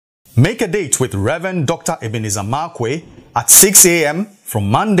Make a date with Rev Dr Ebenezer Markwe at 6 a.m.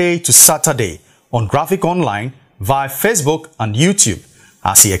 from Monday to Saturday on Graphic Online via Facebook and YouTube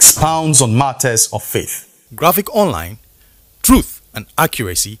as he expounds on matters of faith. Graphic Online, truth and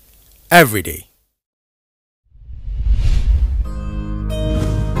accuracy every day.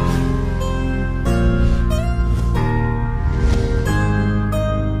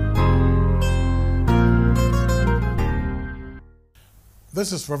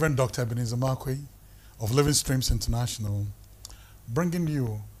 This is Rev Dr Ebenezer Markwe of Living Streams International, bringing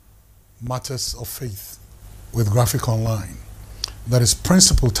you matters of faith with Graphic Online. That is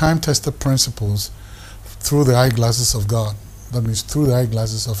time-tested principles through the eyeglasses of God. That means through the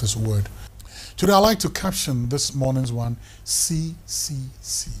eyeglasses of His Word. Today I'd like to caption this morning's one,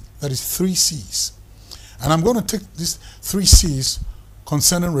 CCC. That is 3 C's. And I'm going to take these 3 C's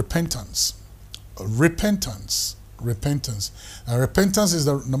concerning repentance. Repentance. And repentance is,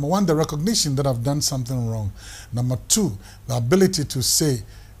 number 1, the recognition that I've done something wrong. Number 2, the ability to say,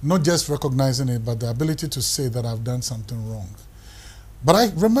 not just recognizing it, but the ability to say that I've done something wrong. But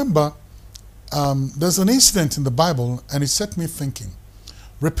I remember there's an incident in the Bible, and it set me thinking.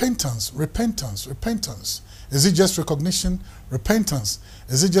 Repentance. Is it just recognition? Repentance.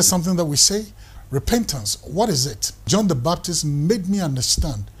 Is it just something that we say? Repentance. What is it? John the Baptist made me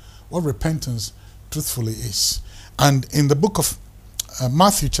understand what repentance truthfully is. And in the book of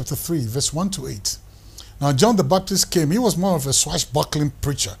Matthew chapter 3, verse 1 to 8. Now John the Baptist came. He was more of a swashbuckling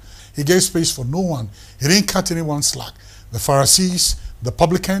preacher. He gave space for no one. He didn't cut anyone slack. The Pharisees, the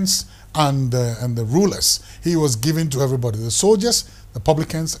publicans, and the rulers, he was giving to everybody. The soldiers, the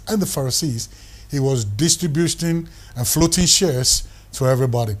publicans, and the Pharisees, he was distributing and floating shares to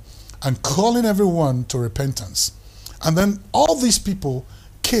everybody and calling everyone to repentance. And then all these people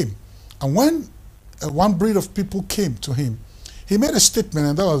came. And when one breed of people came to him, he made a statement,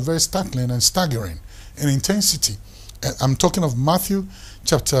 and that was very startling and staggering in intensity. I'm talking of Matthew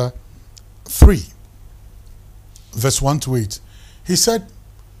chapter 3, verse 1 to 8. He said,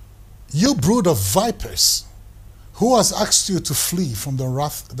 "You brood of vipers, who has asked you to flee from the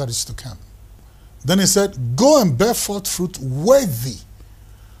wrath that is to come?" Then he said, "Go and bear forth fruit worthy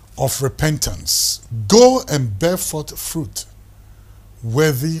of repentance." Go and bear forth fruit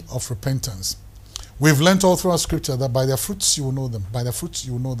worthy of repentance. We've learned all throughout Scripture that by their fruits you will know them. By their fruits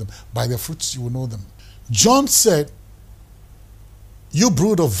you will know them. By their fruits you will know them. John said, "You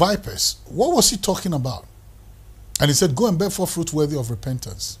brood of vipers." What was he talking about? And he said, "Go and bear forth fruit worthy of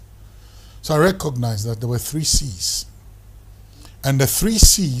repentance." So I recognized that there were 3 C's. And the 3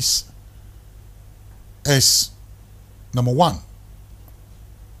 C's is, number 1,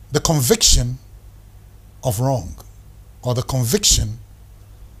 the conviction of wrong, or the conviction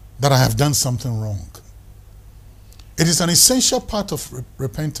that I have done something wrong. It is an essential part of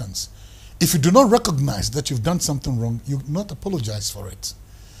repentance. If you do not recognize that you've done something wrong, you will not apologize for it.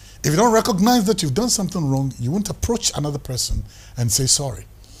 If you don't recognize that you've done something wrong, you won't approach another person and say sorry.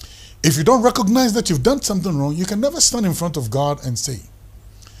 If you don't recognize that you've done something wrong, you can never stand in front of God and say.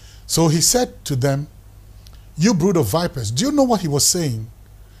 So he said to them, "You brood of vipers." Do you know what he was saying?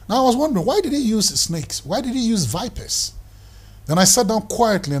 Now I was wondering, why did he use snakes? Why did he use vipers? Then I sat down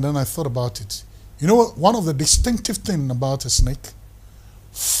quietly and then I thought about it. You know what? One of the distinctive things about a snake?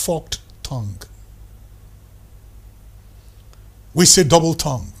 Forked tongue. We say double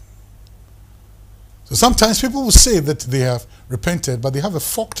tongue. So sometimes people will say that they have repented, but they have a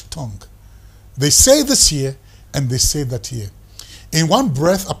forked tongue. They say this here and they say that here. In one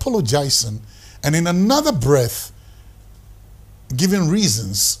breath apologizing, and in another breath giving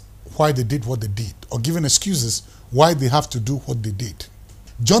reasons why they did what they did, or giving excuses why they have to do what they did.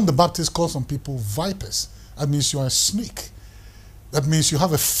 John the Baptist called some people vipers. That means you are a snake. That means you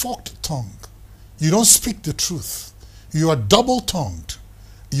have a forked tongue. You don't speak the truth. You are double-tongued.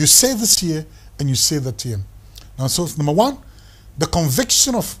 You say this here and you say that here. Now, so number 1, the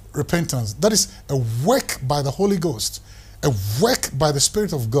conviction of repentance. That is a work by the Holy Ghost, a work by the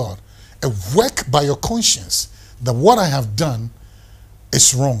Spirit of God, a work by your conscience that what I have done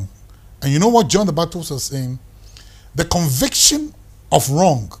is wrong. And you know what John the Baptist was saying? The conviction of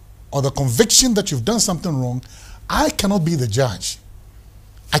wrong, or the conviction that you've done something wrong, I cannot be the judge.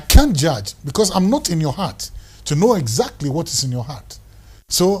 I can't judge because I'm not in your heart to know exactly what is in your heart.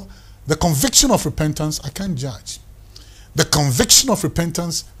 So the conviction of repentance, I can't judge. The conviction of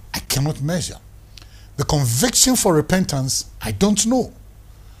repentance, I cannot measure. The conviction for repentance, I don't know.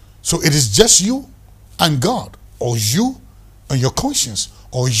 So it is just you and God, or you and your conscience,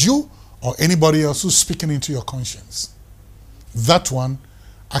 or you or anybody else who's speaking into your conscience. That one,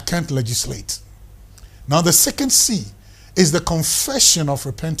 I can't legislate. Now the second C is the confession of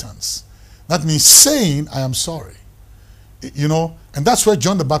repentance. That means saying, I am sorry. You know, and that's where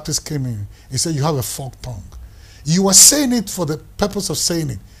John the Baptist came in. He said, you have a forked tongue. You are saying it for the purpose of saying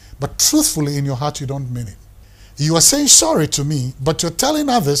it, but truthfully in your heart you don't mean it. You are saying sorry to me, but you're telling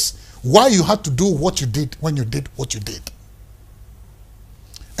others why you had to do what you did when you did what you did.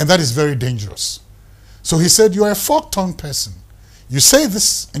 And that is very dangerous. So he said, you are a forked-tongued person. You say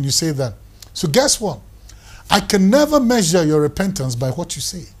this and you say that. So guess what? I can never measure your repentance by what you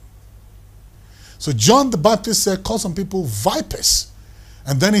say. So John the Baptist said, call some people vipers.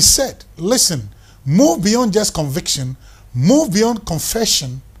 And then he said, listen, move beyond just conviction, move beyond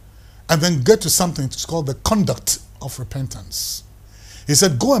confession, and then get to something that's called the conduct of repentance. He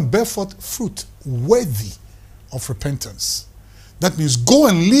said, go and bear forth fruit worthy of repentance. That means go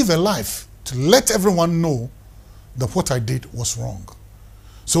and live a life to let everyone know that what I did was wrong.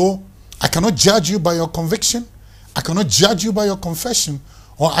 So I cannot judge you by your conviction. I cannot judge you by your confession,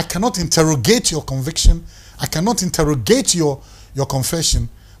 or I cannot interrogate your conviction. I cannot interrogate your confession,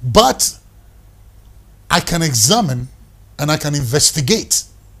 but I can examine and I can investigate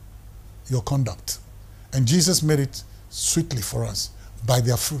your conduct. And Jesus made it sweetly for us. By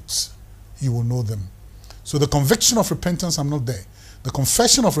their fruits, you will know them. So the conviction of repentance, I'm not there. The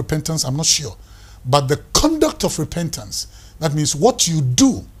confession of repentance, I'm not sure. But the conduct of repentance, that means what you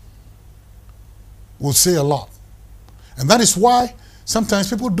do, will say a lot. And that is why sometimes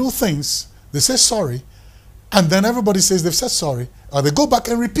people do things, they say sorry, and then everybody says they've said sorry, or they go back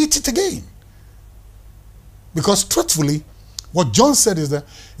and repeat it again. Because truthfully, what John said is that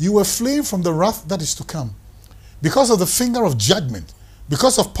you were fleeing from the wrath that is to come. Because of the finger of judgment,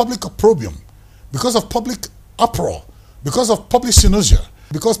 because of public opprobrium, because of public uproar, because of public synosure,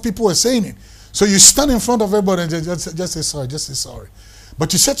 because people were saying it. So you stand in front of everybody and just say sorry, just say sorry.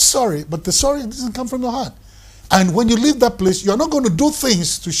 But you said sorry, but the sorry doesn't come from your heart. And when you leave that place, you're not going to do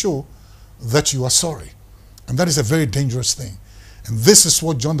things to show that you are sorry. And that is a very dangerous thing. And this is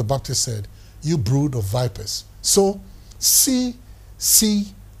what John the Baptist said, you brood of vipers. So, see,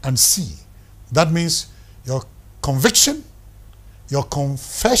 and see. That means your conviction, your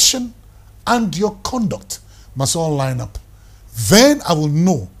confession, and your conduct must all line up. Then I will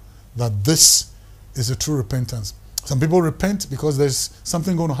know that this is a true repentance. Some people repent because there's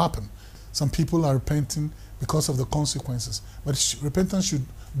something going to happen. Some people are repenting because of the consequences. But repentance should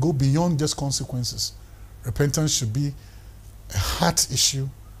go beyond just consequences. Repentance should be a heart issue,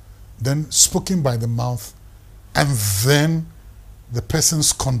 then spoken by the mouth, and then the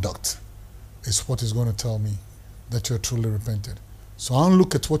person's conduct is what is going to tell me that you're truly repented. So I don't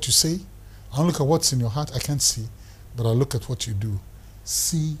look at what you say, I don't look at what's in your heart, I can't see, but I look at what you do.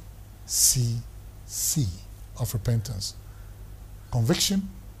 C of repentance. Conviction,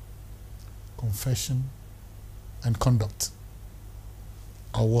 confession, and conduct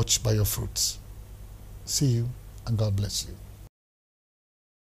are watched by your fruits. See you, and God bless you.